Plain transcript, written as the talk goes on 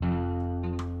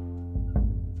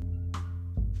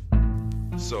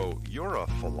So you're a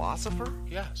philosopher?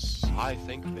 Yes, I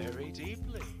think very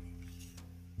deeply.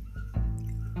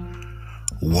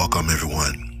 Welcome,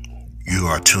 everyone. You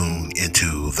are tuned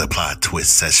into the Plot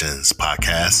Twist Sessions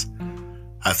podcast.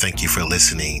 I thank you for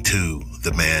listening to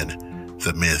the man,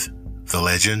 the myth, the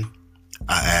legend.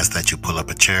 I ask that you pull up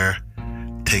a chair,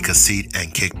 take a seat,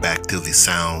 and kick back to the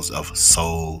sounds of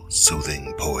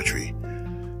soul-soothing poetry.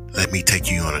 Let me take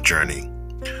you on a journey,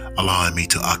 allowing me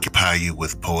to occupy you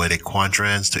with poetic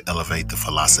quadrants to elevate the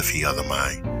philosophy of the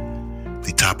mind.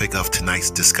 The topic of tonight's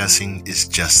discussing is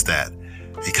just that,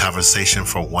 a conversation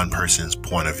from one person's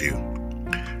point of view.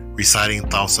 Reciting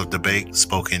thoughts of debate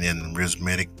spoken in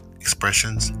rhythmic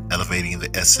expressions, elevating the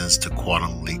essence to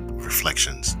quantum leap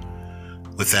reflections.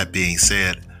 With that being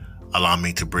said, allow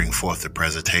me to bring forth the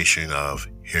presentation of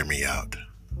Hear Me Out.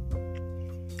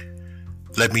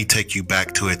 Let me take you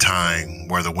back to a time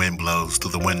where the wind blows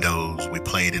through the windows. We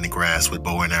played in the grass with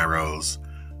bow and arrows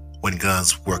when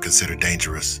guns were considered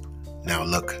dangerous. Now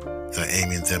look, they're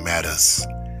aiming them at us.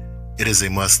 It is a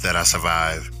must that I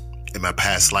survive. In my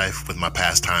past life with my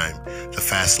pastime, the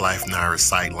fast life now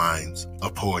recite lines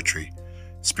of poetry,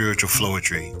 spiritual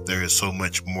poetry. There is so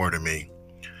much more to me.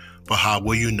 But how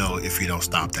will you know if you don't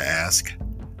stop to ask?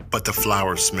 But the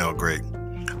flowers smell great.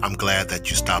 I'm glad that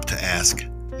you stopped to ask.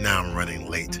 Now I'm running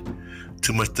late.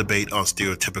 Too much debate on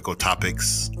stereotypical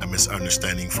topics, a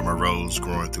misunderstanding from a rose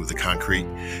growing through the concrete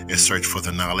in search for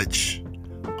the knowledge.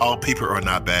 All people are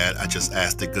not bad. I just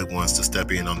ask the good ones to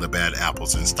step in on the bad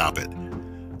apples and stop it.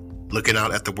 Looking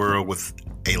out at the world with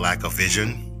a lack of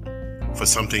vision for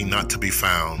something not to be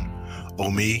found. Oh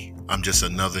me, I'm just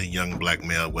another young black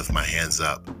male with my hands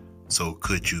up. So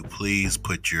could you please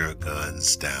put your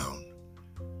guns down?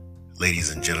 Ladies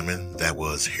and gentlemen, that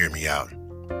was Hear Me Out.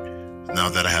 Now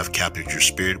that I have captured your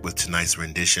spirit with tonight's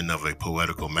rendition of a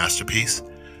poetical masterpiece,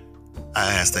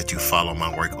 I ask that you follow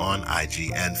my work on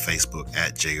IG and Facebook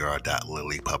at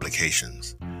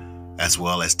jr.lilypublications, as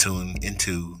well as tune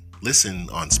into listen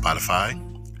on Spotify,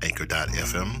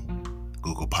 Anchor.fm,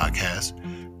 Google Podcasts,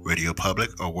 Radio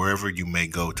Public, or wherever you may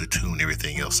go to tune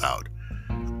everything else out.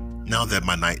 Now that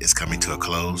my night is coming to a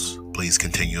close, please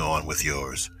continue on with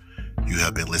yours. You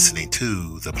have been listening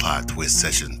to the Plot Twist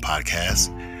Session podcast,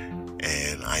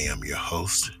 and I am your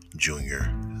host,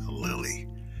 Junior Lily.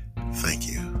 Thank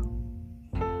you.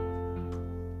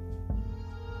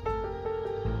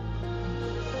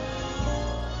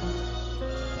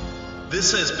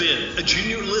 This has been a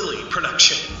Junior Lily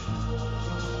production.